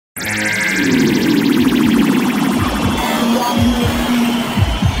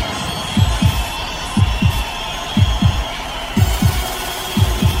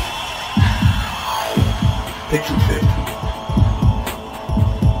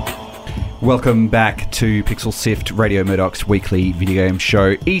Welcome back to Pixel Sift, Radio Murdoch's weekly video game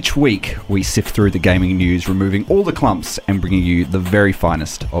show. Each week, we sift through the gaming news, removing all the clumps and bringing you the very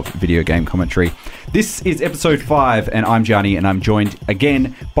finest of video game commentary. This is episode 5, and I'm Gianni, and I'm joined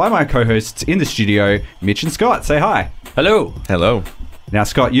again by my co-hosts in the studio, Mitch and Scott. Say hi. Hello. Hello. Now,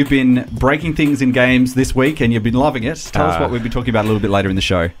 Scott, you've been breaking things in games this week, and you've been loving it. Tell us what we'll be talking about a little bit later in the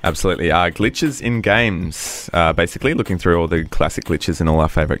show. Absolutely. Glitches in games. Basically, looking through all the classic glitches in all our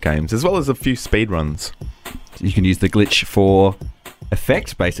favourite games, as well as a few speedruns. You can use the glitch for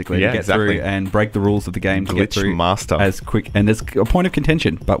effect, basically, to get through and break the rules of the game to get through master as quick. And there's a point of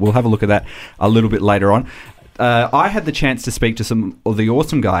contention, but we'll have a look at that a little bit later on. I had the chance to speak to some of the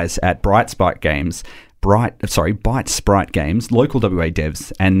awesome guys at Byte Sprite Games, local WA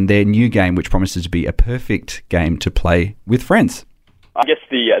devs, and their new game, which promises to be a perfect game to play with friends. I guess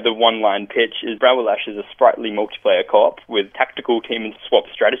the one-line pitch is Bramblelash is a sprightly multiplayer co-op with tactical team and swap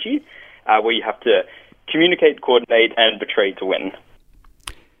strategy, where you have to communicate, coordinate, and betray to win.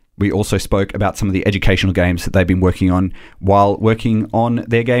 We also spoke about some of the educational games that they've been working on while working on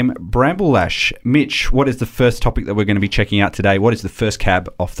their game Bramblelash. Mitch, what is the first topic that we're going to be checking out today? What is the first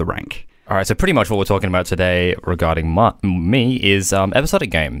cab off the rank? All right, so pretty much what we're talking about today regarding me is episodic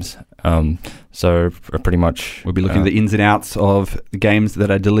games. So pretty much... We'll be looking at the ins and outs of the games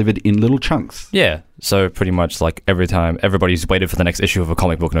that are delivered in little chunks. Yeah, so pretty much like every time everybody's waited for the next issue of a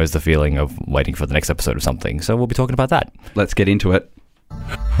comic book knows the feeling of waiting for the next episode of something. So we'll be talking about that. Let's get into it.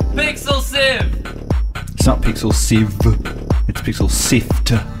 Pixel Sieve! It's not Pixel Sieve, it's Pixel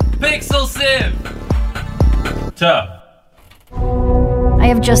Sift. Pixel Sieve! I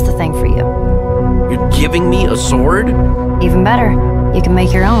have just the thing for you. You're giving me a sword? Even better, you can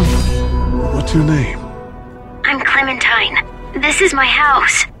make your own. What's your name? I'm Clementine. This is my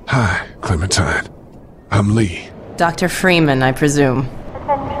house. Hi, Clementine. I'm Lee. Dr. Freeman, I presume.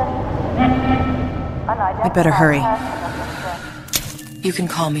 I better hurry. You can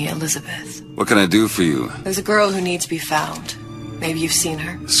call me Elizabeth. What can I do for you? There's a girl who needs to be found. Maybe you've seen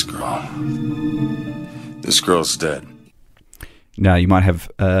her. This girl's dead. Now, you might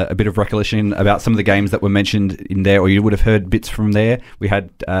have a bit of recollection about some of the games that were mentioned in there, or you would have heard bits from there. We had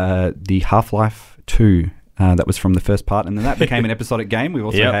the Half-Life 2, that was from the first part, and then that became an episodic game. We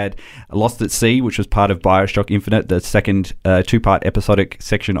also had Lost at Sea, which was part of BioShock Infinite, the second two-part episodic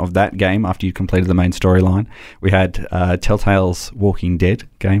section of that game after you completed the main storyline. We had Telltale's Walking Dead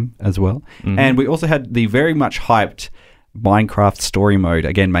game as well. Mm-hmm. And we also had the very much hyped Minecraft story mode,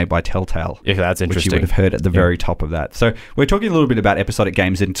 again made by Telltale. Yeah, that's interesting. Which you would have heard at the very top of that. So we're talking a little bit about episodic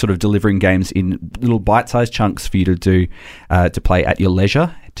games and sort of delivering games in little bite-sized chunks for you to do to play at your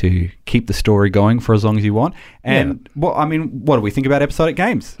leisure, to keep the story going for as long as you want. And what do we think about episodic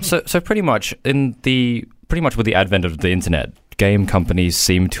games? So pretty much with the advent of the internet, game companies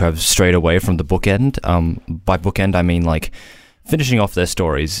seem to have strayed away from the bookend. By bookend, I mean like finishing off their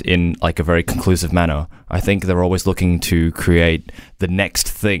stories in like a very conclusive manner. I think they're always looking to create the next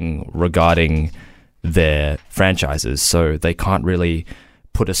thing regarding their franchises, so they can't really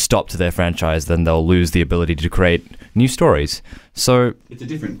put a stop to their franchise, then they'll lose the ability to create new stories. So it's a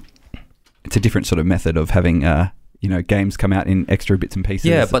different sort of method of having games come out in extra bits and pieces.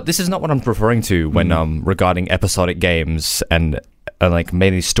 Yeah, but this is not what I'm referring to when regarding episodic games and like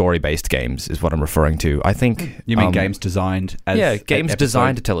mainly story-based games is what I'm referring to. I think you mean games designed as games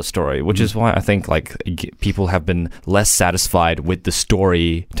designed to tell a story, which is why I think like people have been less satisfied with the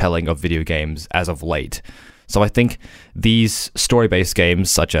storytelling of video games as of late. So I think these story-based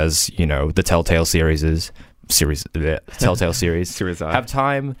games, such as the Telltale series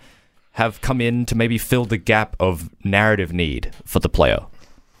have come in to maybe fill the gap of narrative need for the player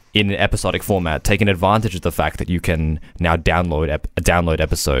in an episodic format, taking advantage of the fact that you can now download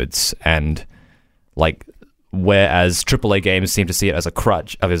episodes, and like whereas AAA games seem to see it as a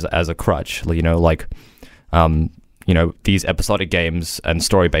crutch, these episodic games and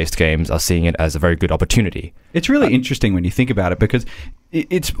story-based games are seeing it as a very good opportunity. It's really interesting when you think about it, because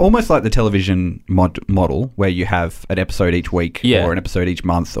it's almost like the television model where you have an episode each week or an episode each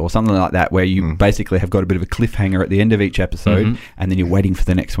month or something like that, where you basically have got a bit of a cliffhanger at the end of each episode and then you're waiting for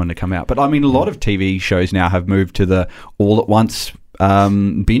the next one to come out. But I mean, a lot of TV shows now have moved to the all-at-once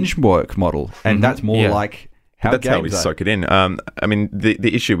binge work model, and that's more like... That's how we soak it in. I mean,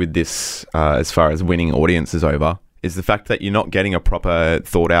 the issue with this, as far as winning audiences over, is the fact that you're not getting a proper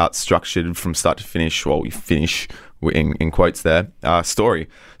thought-out, structured from start to finish, well, you finish in quotes there, story.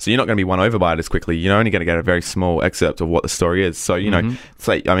 So you're not going to be won over by it as quickly. You're only going to get a very small excerpt of what the story is. So, it's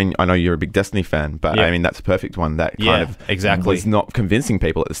like, I mean, I know you're a big Destiny fan, but I mean, that's a perfect one that kind of exactly was not convincing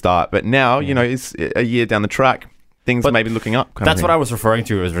people at the start. But now, it's a year down the track, things are maybe looking up. That's what I was referring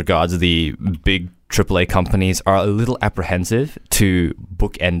to as regards the big AAA companies are a little apprehensive to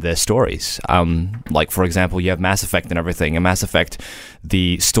bookend their stories. Like, for example, you have Mass Effect and everything. And Mass Effect,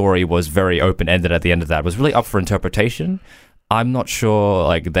 the story was very open-ended at the end of that. It was really up for interpretation. I'm not sure,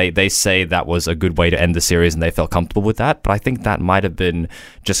 like, they say that was a good way to end the series and they felt comfortable with that, but I think that might have been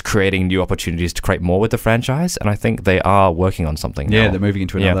just creating new opportunities to create more with the franchise, and I think they are working on something now. Yeah, they're moving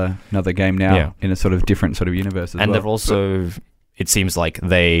into another game now in a sort of different sort of universe as well. And they've also, it seems like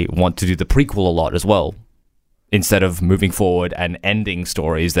they want to do the prequel a lot as well. Instead of moving forward and ending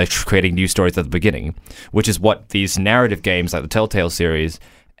stories, they're creating new stories at the beginning, which is what these narrative games like the Telltale series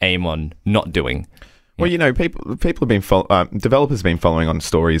aim on not doing. Well, people have been developers have been following on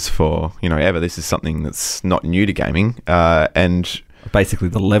stories for ever. This is something that's not new to gaming, and basically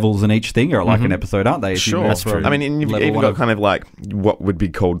the levels in each thing are like an episode, aren't they? Sure, that's true. I mean, you've even got kind of like what would be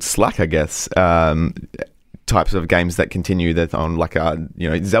called Slack, I guess, types of games that continue that on like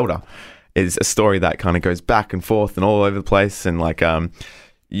Zelda is a story that kind of goes back and forth and all over the place, and like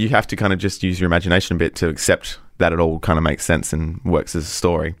you have to kind of just use your imagination a bit to accept that it all kind of makes sense and works as a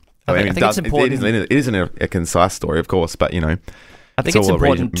story. I think it's important. It isn't a concise story, of course, but I think it's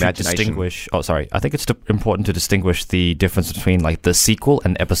important to distinguish. I think it's important to distinguish the difference between like the sequel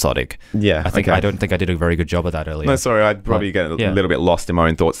and episodic. Yeah, I don't think I did a very good job of that earlier. No, sorry, I'd probably get a little bit lost in my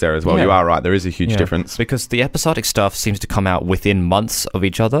own thoughts there as well. Yeah. You are right. There is a huge difference because the episodic stuff seems to come out within months of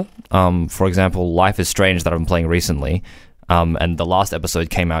each other. For example, Life is Strange that I've been playing recently, and the last episode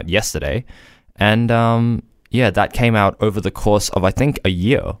came out yesterday, and that came out over the course of I think a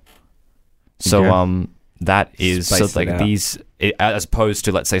year. So that is so like these, as opposed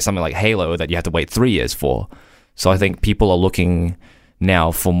to let's say something like Halo that you have to wait 3 years for. So I think people are looking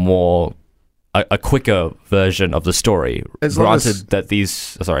now for more a quicker version of the story. Granted that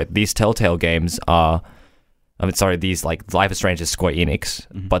these Telltale games are, these like Life is Strange is Square Enix,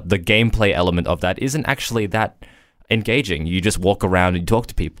 but the gameplay element of that isn't actually that engaging. You just walk around and you talk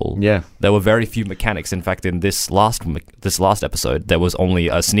to people. Yeah, there were very few mechanics. In fact, in this last episode, there was only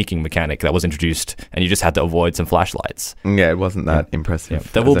a sneaking mechanic that was introduced, and you just had to avoid some flashlights. Yeah, it wasn't that impressive.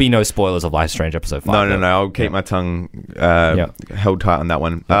 Yeah. There will be no spoilers of Life is Strange episode 5. No. I'll keep my tongue held tight on that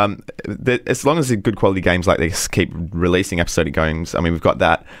one. As long as the good quality games like this keep releasing episodic games, I mean, we've got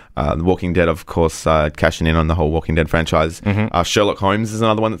that. The Walking Dead, of course, cashing in on the whole Walking Dead franchise. Sherlock Holmes is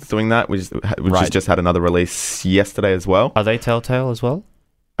another one that's doing that, which has just had another release yesterday as well. Are they Telltale as well?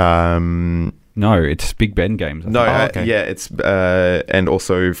 No, it's Big Ben Games. No, it's and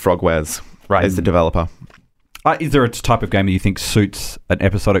also Frogwares is the developer. Is there a type of game that you think suits an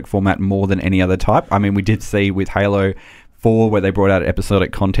episodic format more than any other type? I mean, we did see with Halo 4 where they brought out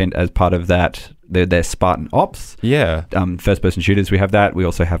episodic content as part of that, their Spartan Ops. Yeah. First-person shooters, we have that. We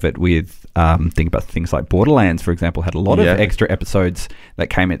also have it with, think about things like Borderlands, for example, had a lot of extra episodes that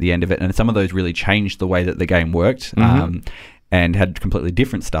came at the end of it, and some of those really changed the way that the game worked. And had completely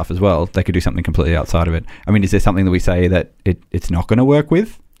different stuff as well. They could do something completely outside of it. I mean, is there something that we say that it's not going to work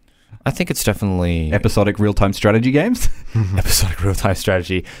with? I think it's definitely episodic real-time strategy games. Episodic real-time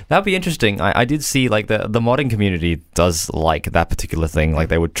strategy. That'd be interesting. I did see like the modding community does like that particular thing. Like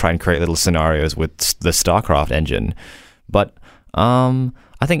they would try and create little scenarios with the StarCraft engine. But I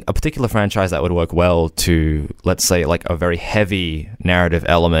think a particular franchise that would work well to, let's say, like a very heavy narrative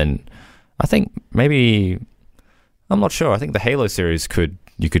element. I think maybe, I'm not sure. I think the Halo series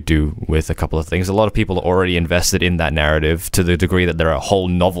you could do with a couple of things. A lot of people are already invested in that narrative to the degree that there are whole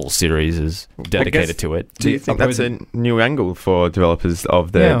novel series dedicated to it. Do you think that's a new angle for developers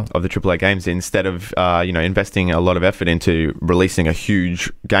of the AAA games? Instead of investing a lot of effort into releasing a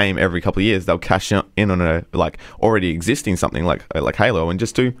huge game every couple of years, they'll cash in on a like already existing something like Halo and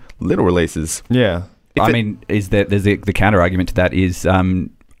just do little releases. Yeah, there's the counter argument to that is.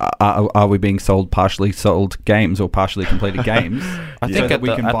 Are we being sold partially sold games or partially completed games? I think that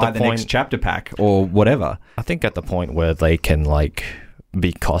we can buy the next chapter pack or whatever. I think at the point where they can like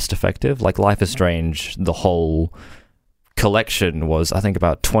be cost effective, like Life is Strange, the whole collection was I think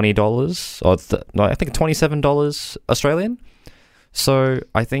about $20 or I think $27 Australian. So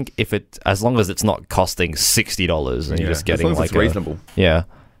I think as long as it's not costing $60 and you're just getting as long as it's reasonable. Yeah.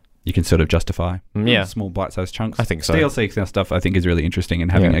 you can sort of justify. Yeah. Small bite-sized chunks. I think so. DLC stuff I think is really interesting,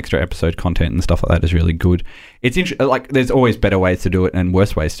 and having extra episode content and stuff like that is really good. It's like there's always better ways to do it and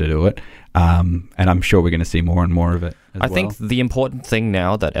worse ways to do it, and I'm sure we're going to see more and more of it as I think the important thing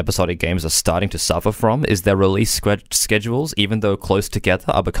now that episodic games are starting to suffer from is their release schedules, even though close together,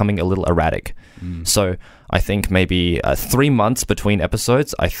 are becoming a little erratic. So I think maybe 3 months between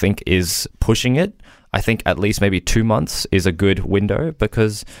episodes, I think, is pushing it. I think at least maybe 2 months is a good window,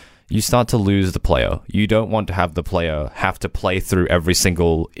 because you start to lose the player. You don't want to have the player have to play through every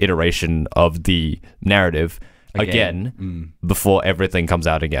single iteration of the narrative again before everything comes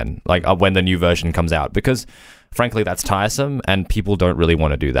out again, like when the new version comes out, because frankly that's tiresome and people don't really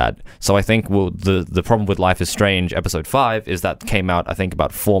want to do that. So I think the problem with Life is Strange episode 5 is that came out, I think,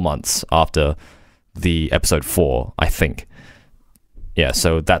 about 4 months after the episode 4, I think. Yeah,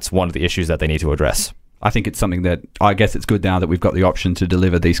 so that's one of the issues that they need to address. I think it's something that, I guess it's good now that we've got the option to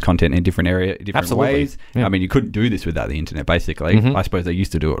deliver these content in different ways. Yeah. I mean, you couldn't do this without the internet, basically. I suppose they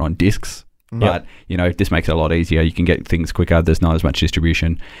used to do it on discs, but, this makes it a lot easier. You can get things quicker. There's not as much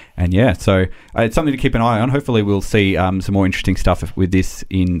distribution. And so it's something to keep an eye on. Hopefully we'll see some more interesting stuff with this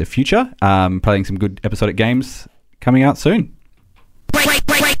in the future. Playing some good episodic games coming out soon.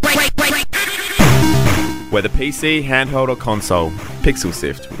 Whether PC, handheld or console, Pixel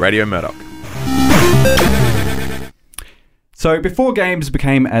Sift, Radio Murdoch. So before games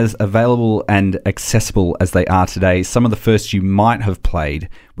became as available and accessible as they are today, some of the first you might have played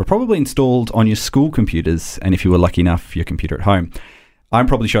were probably installed on your school computers, and if you were lucky enough, your computer at home. I'm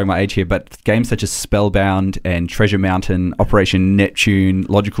probably showing my age here, but games such as Spellbound and Treasure Mountain, Operation Neptune,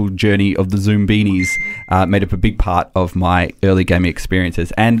 Logical Journey of the Zoombinis made up a big part of my early gaming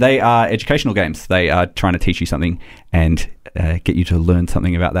experiences. And they are educational games. They are trying to teach you something and get you to learn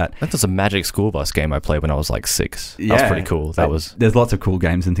something about that. That was a Magic School Bus game I played when I was like 6. That was pretty cool. There's lots of cool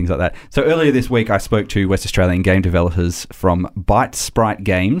games and things like that. So earlier this week, I spoke to West Australian game developers from Byte Sprite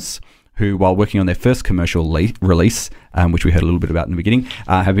Games, who, while working on their first commercial release, which we heard a little bit about in the beginning,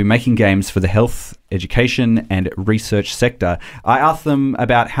 have been making games for the health, education, and research sector. I asked them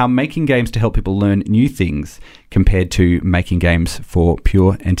about how making games to help people learn new things compared to making games for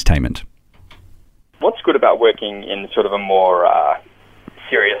pure entertainment. What's good about working in sort of a more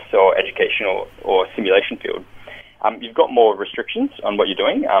serious or educational or simulation field? You've got more restrictions on what you're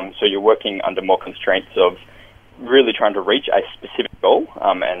doing, so you're working under more constraints of really trying to reach a specific goal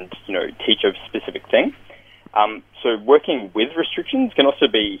and teach a specific thing. So working with restrictions can also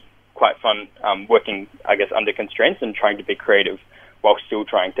be quite fun, working, I guess, under constraints and trying to be creative while still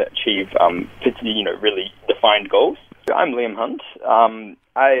trying to achieve really defined goals. So I'm Liam Hunt.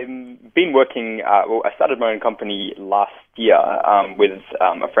 I've been working, I started my own company last year with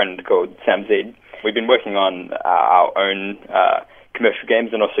a friend called Sam Zeid. We've been working on our own commercial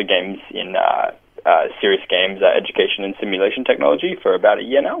games and also games in serious games, education and simulation technology for about a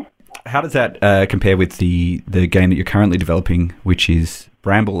year now. How does that compare with the game that you're currently developing, which is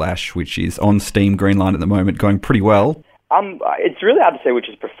Bramblelash, which is on Steam Greenlight at the moment, going pretty well? It's really hard to say which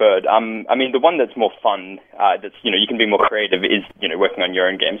is preferred. I mean, the one that's more fun, that's you can be more creative, is working on your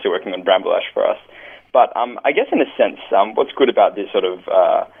own games. So working on Bramblelash for us. But I guess in a sense, what's good about this sort of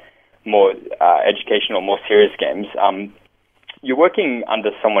more educational, more serious games, you're working under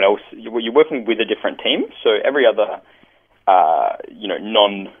someone else. You're working with a different team. So every other, I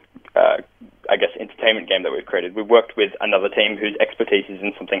guess, entertainment game that we've created, we've worked with another team whose expertise is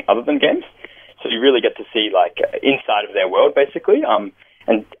in something other than games. So you really get to see inside of their world, basically, and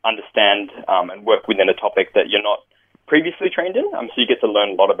understand and work within a topic that you're not previously trained in. So you get to learn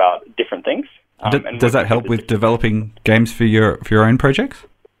a lot about different things. Does that help with developing games for your own projects?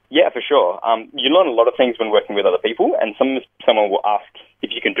 Yeah, for sure. You learn a lot of things when working with other people, and someone will ask if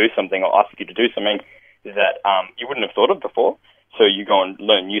you can do something or ask you to do something that you wouldn't have thought of before. So you go and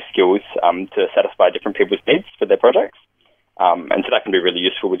learn new skills to satisfy different people's needs for their projects. And so that can be really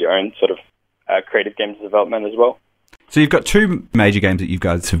useful with your own sort of creative games development as well. So you've got two major games that you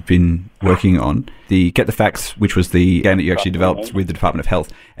guys have been working on. The Get the Facts, which was the game that you actually developed with the Department of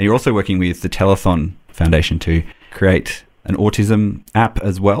Health. And you're also working with the Telethon Foundation to create an autism app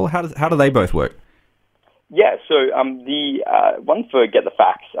as well. How do they both work? Yeah, so the one for Get the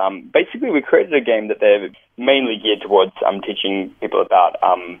Facts, basically we created a game that they're mainly geared towards teaching people about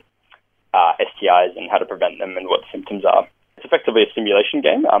STIs and how to prevent them and what symptoms are. It's effectively a simulation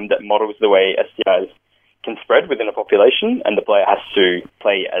game that models the way STIs can spread within a population, and the player has to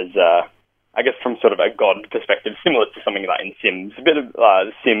play as, I guess, from sort of a god perspective, similar to something like in Sims. A bit of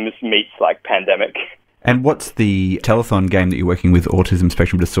Sims meets Pandemic. And what's the telethon game that you're working with autism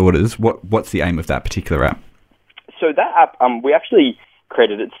spectrum disorders? What's the aim of that particular app? So that app, we actually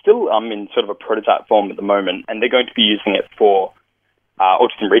created. It's still in sort of a prototype form at the moment, and they're going to be using it for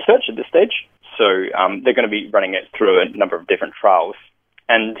autism research at this stage. So they're going to be running it through a number of different trials.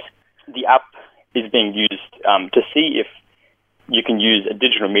 And the app is being used to see if you can use a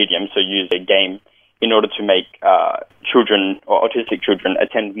digital medium, so use a game, in order to make children or autistic children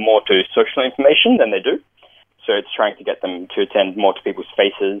attend more to social information than they do. So it's trying to get them to attend more to people's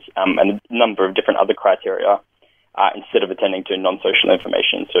faces and a number of different other criteria instead of attending to non-social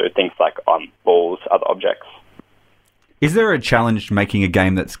information, so things like balls, other objects. Is there a challenge making a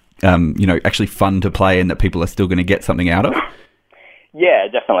game that's actually fun to play and that people are still going to get something out of? Yeah,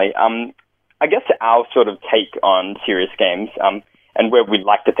 definitely. I guess our sort of take on serious games, and where we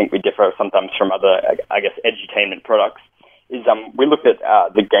like to think we differ sometimes from other, I guess, edutainment products, is we look at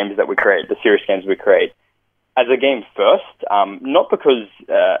the games that we create, the serious games we create, as a game first, not because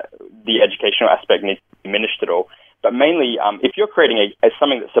the educational aspect needs to be diminished at all, but mainly if you're creating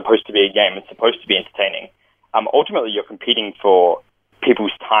something that's supposed to be a game and supposed to be entertaining, ultimately you're competing for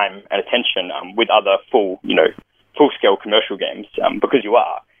people's time and attention with other full-scale commercial games, because you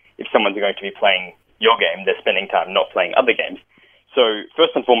are. If someone's going to be playing your game, they're spending time not playing other games. So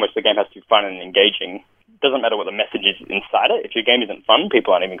first and foremost, the game has to be fun and engaging. Doesn't matter what the message is inside it. If your game isn't fun,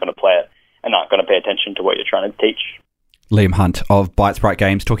 people aren't even going to play it and aren't going to pay attention to what you're trying to teach. Liam Hunt of Bytesprite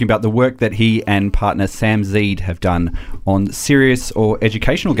Games talking about the work that he and partner Sam Zeid have done on serious or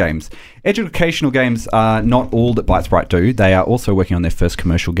educational games. Educational games are not all that Bytesprite do. They are also working on their first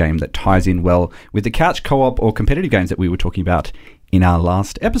commercial game that ties in well with the couch co-op or competitive games that we were talking about in our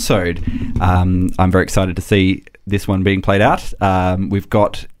last episode. I'm very excited to see this one being played out. We've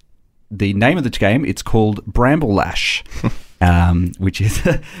got the name of the game. It's called Bramblelash. Which is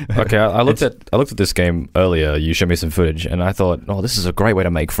okay. I looked at this game earlier. You showed me some footage, and I thought, oh, this is a great way to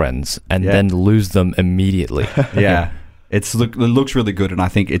make friends, and then lose them immediately. Yeah, it looks really good, and I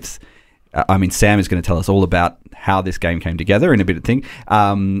think it's. Sam is going to tell us all about how this game came together in a bit of thing.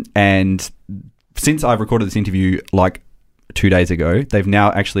 And since I've recorded this interview, 2 days ago, they've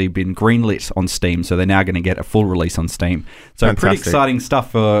now actually been greenlit on Steam, so they're now going to get a full release on Steam. So fantastic. Pretty exciting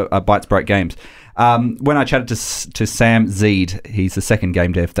stuff for Bytesprite Games. When I chatted to Sam Zeid, he's the second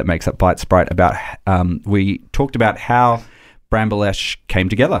game dev that makes up Bytesprite, about we talked about how Bramblelash came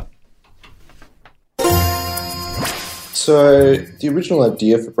together. So the original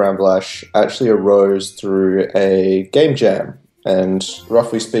idea for Bramblelash actually arose through a game jam. And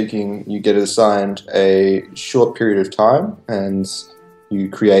roughly speaking, you get assigned a short period of time and you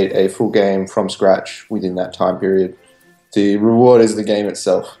create a full game from scratch within that time period. The reward is the game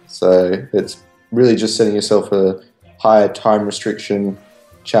itself. So it's really just setting yourself a higher time restriction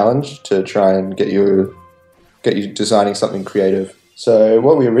challenge to try and get you designing something creative. So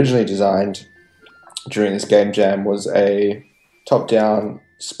what we originally designed during this game jam was a top-down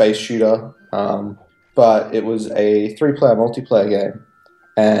space shooter, but it was a 3-player multiplayer game,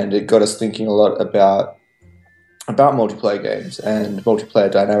 and it got us thinking a lot about multiplayer games and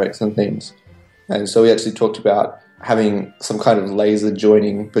multiplayer dynamics and things. And so we actually talked about having some kind of laser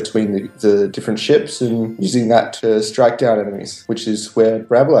joining between the different ships and using that to strike down enemies, which is where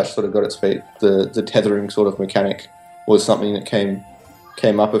Bramblelash sort of got its feet. The tethering sort of mechanic was something that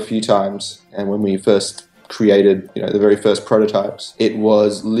came up a few times, and when we first created the very first prototypes, it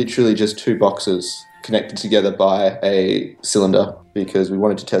was literally just 2 boxes connected together by a cylinder, because we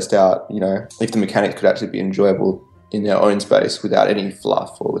wanted to test out if the mechanics could actually be enjoyable in their own space without any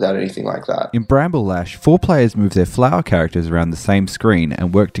fluff or without anything like that. In Bramblelash, 4 players move their flower characters around the same screen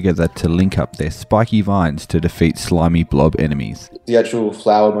and work together to link up their spiky vines to defeat slimy blob enemies. The actual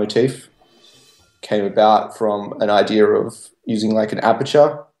flower motif came about from an idea of using an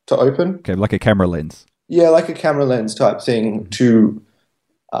aperture to open. Okay, like a camera lens. Yeah, like a camera lens type thing to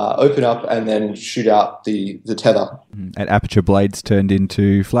open up and then shoot out the tether. And aperture blades turned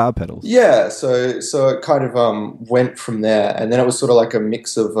into flower petals. Yeah, so it kind of went from there, and then it was sort of like a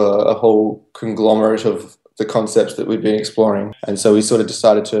mix of a whole conglomerate of the concepts that we'd been exploring, and so we sort of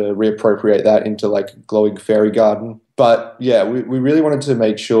decided to reappropriate that into a glowing fairy garden. But yeah, we really wanted to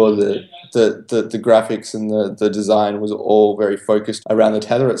make sure that the graphics and the design was all very focused around the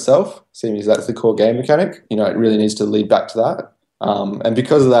tether itself, seeing as that's the core game mechanic. It really needs to lead back to that. And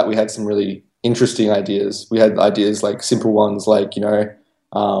because of that, we had some really interesting ideas. We had ideas simple ones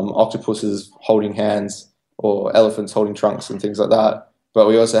octopuses holding hands or elephants holding trunks and things like that. But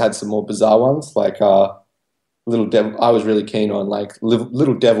we also had some more bizarre ones, little devil. I was really keen on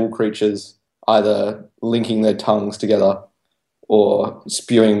little devil creatures either linking their tongues together or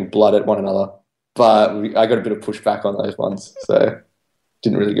spewing blood at one another. But I got a bit of pushback on those ones. So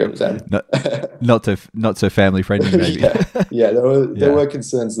didn't really go with them. Not so family friendly, maybe. There were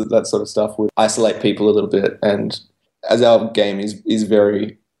concerns that sort of stuff would isolate people a little bit, and as our game is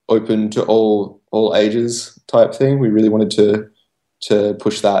very open to all ages type thing, we really wanted to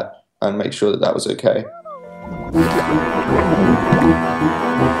push that and make sure that was okay.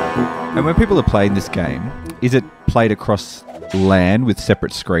 And when people are playing this game, is it played across LAN with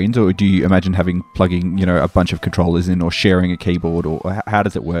separate screens, or do you imagine plugging a bunch of controllers in, or sharing a keyboard, or how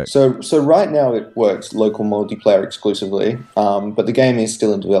does it work? So right now it works local multiplayer exclusively, but the game is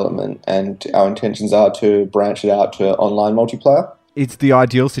still in development, and our intentions are to branch it out to online multiplayer. It's the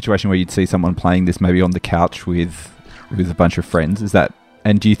ideal situation where you'd see someone playing this maybe on the couch with a bunch of friends. Is that?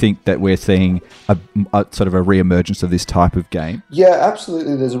 And do you think that we're seeing a sort of a re-emergence of this type of game? Yeah,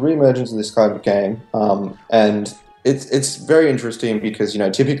 absolutely. There's a re-emergence of this kind of game, and it's very interesting because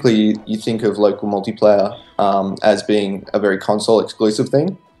typically you think of local multiplayer as being a very console exclusive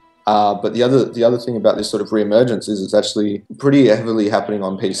thing, but the other thing about this sort of re-emergence is it's actually pretty heavily happening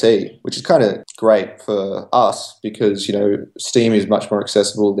on PC, which is kind of great for us because Steam is much more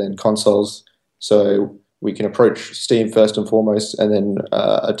accessible than consoles, so we can approach Steam first and foremost, and then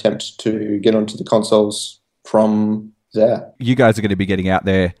attempt to get onto the consoles from there. You guys are going to be getting out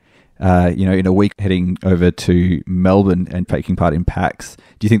there, in a week, heading over to Melbourne and taking part in PAX.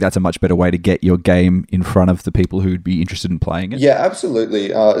 Do you think that's a much better way to get your game in front of the people who'd be interested in playing it? Yeah, absolutely.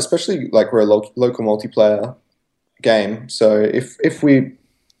 Especially like we're a local multiplayer game, so if we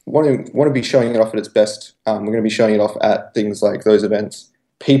want to be showing it off at its best, we're going to be showing it off at things like those events.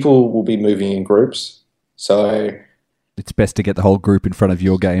 People will be moving in groups. So it's best to get the whole group in front of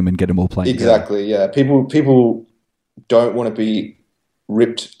your game and get them all playing. Exactly, together. Yeah. People don't want to be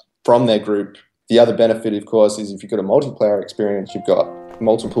ripped from their group. The other benefit, of course, is if you've got a multiplayer experience, you've got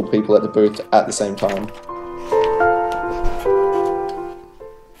multiple people at the booth at the same time.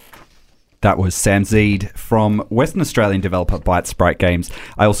 That was Sam Zeid from Western Australian developer Byte Sprite Games.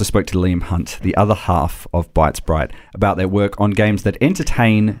 I also spoke to Liam Hunt, the other half of Byte Sprite, about their work on games that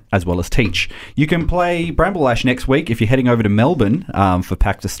entertain as well as teach. You can play Bramblelash next week if you're heading over to Melbourne for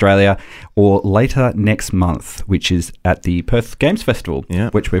PAX Australia, or later next month, which is at the Perth Games Festival,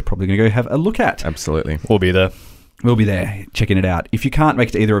 which we're probably going to go have a look at. Absolutely. We'll be there. We'll be there checking it out. If you can't make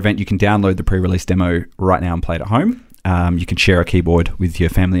it to either event, you can download the pre-release demo right now and play it at home. You can share a keyboard with your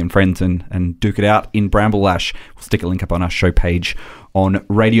family and friends and duke it out in Bramblelash. We'll stick a link up on our show page on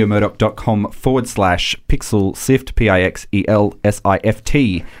radiomurdoch.com/pixelsift,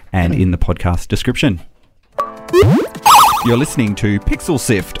 PIXELSIFT, and in the podcast description. You're listening to Pixel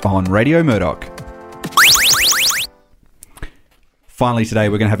Sift on Radio Murdoch. Finally today,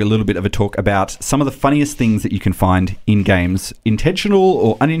 we're going to have a little bit of a talk about some of the funniest things that you can find in games, intentional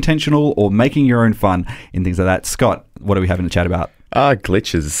or unintentional, or making your own fun in things like that. Scott, what are we having to chat about?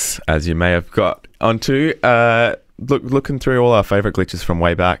 Glitches, as you may have got onto. Looking through all our favourite glitches from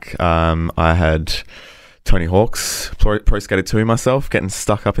way back, I had Tony Hawk's Pro Skater 2 myself, getting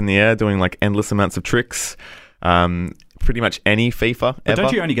stuck up in the air, doing like endless amounts of tricks. Pretty much any FIFA but ever.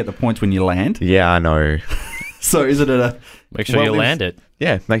 Don't you only get the points when you land? Yeah, I know. So is it a... Make sure you land it.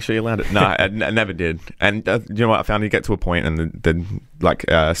 Yeah, make sure you land it. No, I never did. And you know what? I found you get to a point and the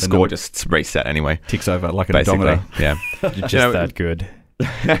score just reset anyway. Ticks over like an basically, odometer. Yeah. You're just that good.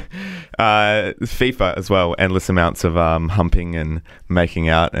 FIFA as well. Endless amounts of humping and making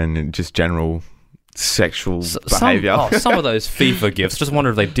out and just general sexual behaviour. Some of those FIFA gifts. Just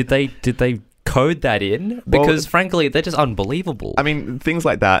wonder if did they code that in, because frankly they're just unbelievable. I mean, things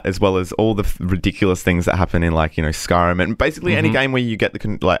like that, as well as all the ridiculous things that happen in Skyrim and basically any game where you get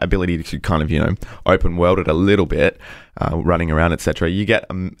the ability to kind of open world it a little bit, running around, etc. You get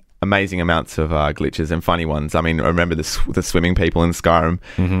amazing amounts of glitches and funny ones. I mean, I remember the swimming people in Skyrim,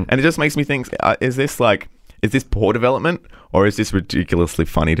 and it just makes me think: is this poor development, or is this ridiculously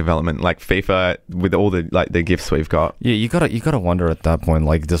funny development? Like FIFA, with all the the gifts we've got. Yeah, you gotta wonder at that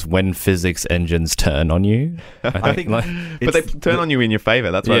point, just when physics engines turn on you. I think, but they turn on you in your favor.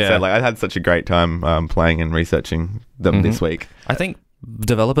 That's what I said. I had such a great time playing and researching them this week. I think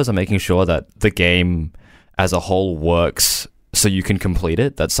developers are making sure that the game as a whole works, so you can complete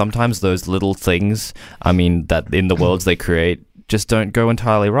it. That sometimes those little things, that in the worlds they create, just don't go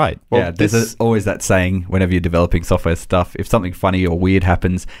entirely right. Well, there's always that saying whenever you're developing software stuff, if something funny or weird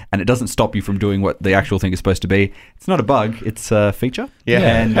happens and it doesn't stop you from doing what the actual thing is supposed to be, it's not a bug, it's a feature. Yeah.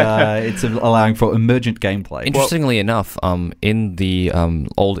 And it's allowing for emergent gameplay. Interestingly enough, in the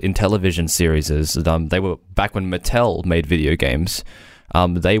old Intellivision series, they were back when Mattel made video games,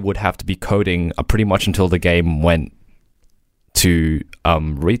 they would have to be coding pretty much until the game went to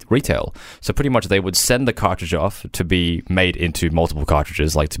retail. So pretty much they would send the cartridge off to be made into multiple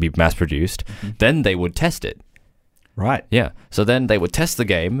cartridges, like to be mass produced. Then they would test it. Right. Yeah. So then they would test the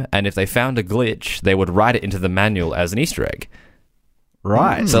game, and if they found a glitch, they would write it into the manual as an Easter egg.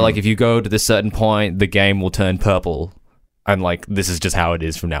 Right. So like if you go to this certain point, the game will turn purple. And like this is just how it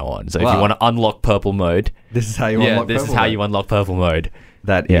is from now on. So if you want to unlock purple mode, this is how you unlock this is how you unlock purple mode.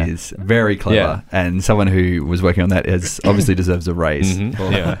 That is very clever, and someone who was working on that obviously deserves a raise.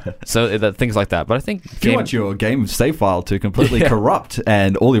 So things like that. But I think if you want your game save file to completely corrupt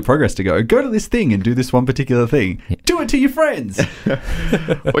and all your progress to go to this thing and do this one particular thing. Do it to your friends.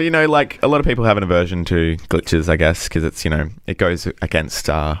 Well, like a lot of people have an aversion to glitches, I guess, because it's it goes against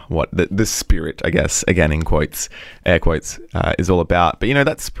what the spirit, I guess, again in quotes, air quotes, is all about. But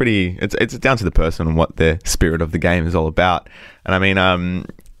that's pretty. It's down to the person and what the spirit of the game is all about. And I mean,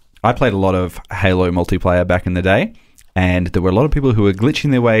 I played a lot of Halo multiplayer back in the day, and there were a lot of people who were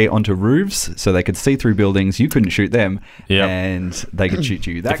glitching their way onto roofs so they could see through buildings. You couldn't shoot them, and they could shoot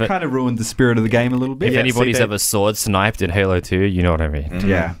you. That kind of ruined the spirit of the game a little bit. If anybody's ever sword sniped in Halo 2, you know what I mean.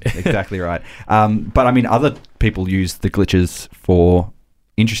 Yeah, exactly right. But I mean, other people use the glitches for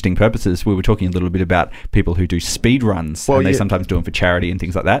interesting purposes. We were talking a little bit about people who do speed runs, and they sometimes do them for charity and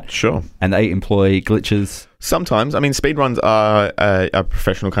things like that. Sure. And they employ glitches. Sometimes. I mean, speed runs are a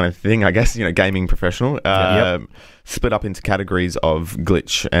professional kind of thing, I guess, gaming professional. Split up into categories of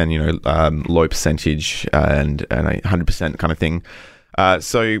glitch and, low percentage and 100% kind of thing.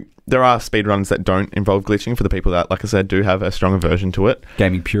 So there are speed runs that don't involve glitching for the people that, like I said, do have a strong aversion to it.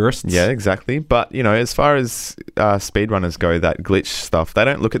 Gaming purists. Yeah, exactly. But, as far as speedrunners go, that glitch stuff, they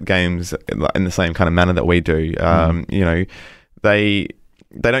don't look at games in the same kind of manner that we do. They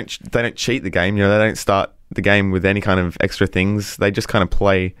don't cheat the game. They don't start the game with any kind of extra things. They just kind of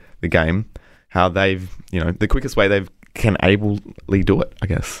play the game how they've, the quickest way they can ably do it, I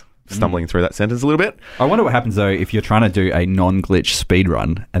guess. Stumbling through that sentence a little bit. I wonder what happens though if you're trying to do a non-glitch speed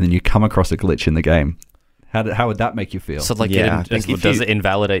run and then you come across a glitch in the game. How would that make you feel? So does it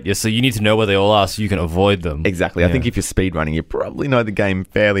invalidate you? So you need to know where they all are so you can avoid them. Exactly. I think if you're speed running, you probably know the game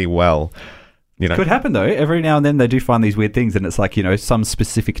fairly well. Could happen though. Every now and then they do find these weird things, and it's like some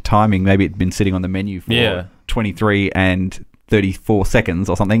specific timing. Maybe it'd been sitting on the menu for 23 and 34 seconds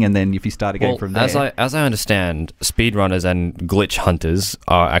or something, and then if you start again from there. As I understand, speedrunners and glitch hunters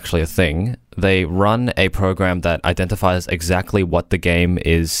are actually a thing. They run a program that identifies exactly what the game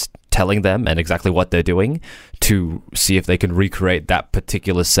is telling them and exactly what they're doing to see if they can recreate that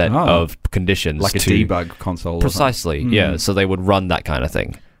particular set of conditions. Like a debug console. Precisely, yeah. So they would run that kind of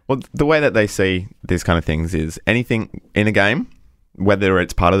thing. Well, the way that they see these kind of things is anything in a game, whether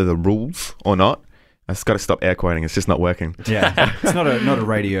it's part of the rules or not. I've got to stop air quoting. It's just not working. Yeah, it's not a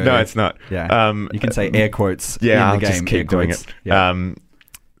radio. No, it's not. Yeah, you can say air quotes. Yeah, in the I'll game. Just keep doing it. Yeah.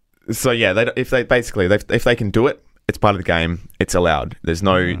 So yeah, if they can do it, it's part of the game. It's allowed. There's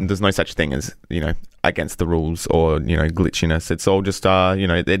no such thing as against the rules or glitchiness. It's all just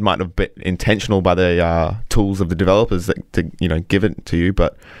it might have been intentional by the tools of the developers to give it to you,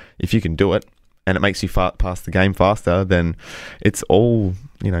 but if you can do it and it makes you pass the game faster, then it's all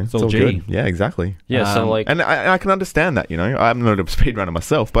it's all good. Yeah, exactly. Yeah, so and I can understand that. I'm not a speedrunner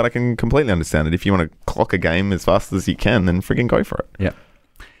myself, but I can completely understand it. If you want to clock a game as fast as you can, then friggin' go for it. Yeah.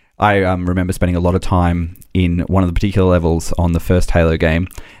 I remember spending a lot of time in one of the particular levels on the first Halo game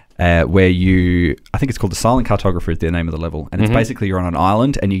where I think it's called the Silent Cartographer is the name of the level. And it's basically you're on an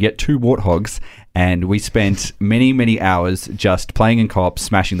island and you get 2 warthogs, and we spent many, many hours just playing in co-op,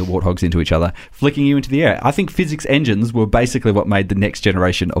 smashing the warthogs into each other, flicking you into the air. I think physics engines were basically what made the next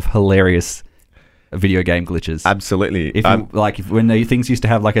generation of hilarious video game glitches. Absolutely. When the things used to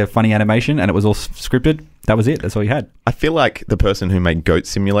have like a funny animation and it was all scripted, that was it. That's all you had. I feel like the person who made Goat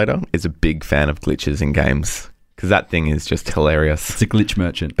Simulator is a big fan of glitches in games because that thing is just hilarious. It's a glitch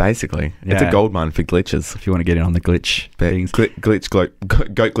merchant. Basically. Yeah. It's a goldmine for glitches. If you want to get in on the glitch things. Goat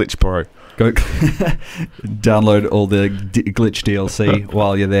Glitch Pro. Download all the glitch DLC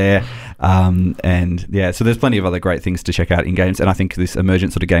while you're there. So there's plenty of other great things to check out in games, and I think this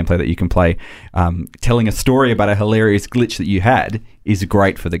emergent sort of gameplay that you can play, telling a story about a hilarious glitch that you had is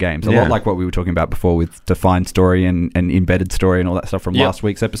great for the games. A lot like what we were talking about before with defined story and embedded story and all that stuff from last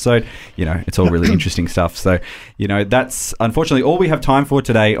week's episode. It's all really interesting stuff. So, that's unfortunately all we have time for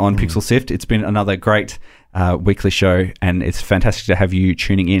today on Pixel Sift. It's been another great weekly show, and it's fantastic to have you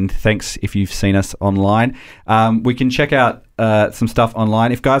tuning in. Thanks if you've seen us online. We can check out some stuff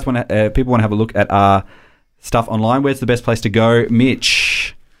online. If guys people want to have a look at our stuff online, where's the best place to go?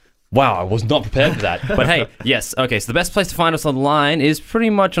 Mitch? Wow, I was not prepared for that. But hey, yes. Okay, so the best place to find us online is pretty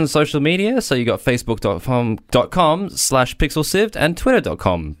much on social media. So you got facebook.com/pixelsieved and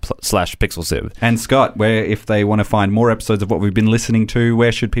twitter.com/pixelsieved. And Scott, where if they want to find more episodes of what we've been listening to,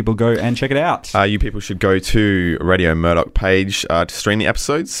 where should people go and check it out? You people should go to Radio Murdoch page to stream the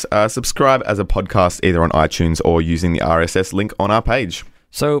episodes. Subscribe as a podcast either on iTunes or using the RSS link on our page.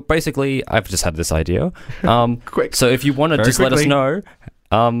 So basically, I've just had this idea. Quick. So if you want to Very just quickly. let us know,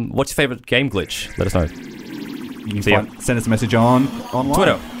 what's your favorite game glitch? Let us know. You can send us a message online.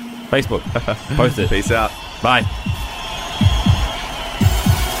 Twitter, Facebook, post it. Peace out. Bye.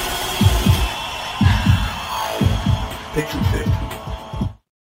 Pixel Sieved.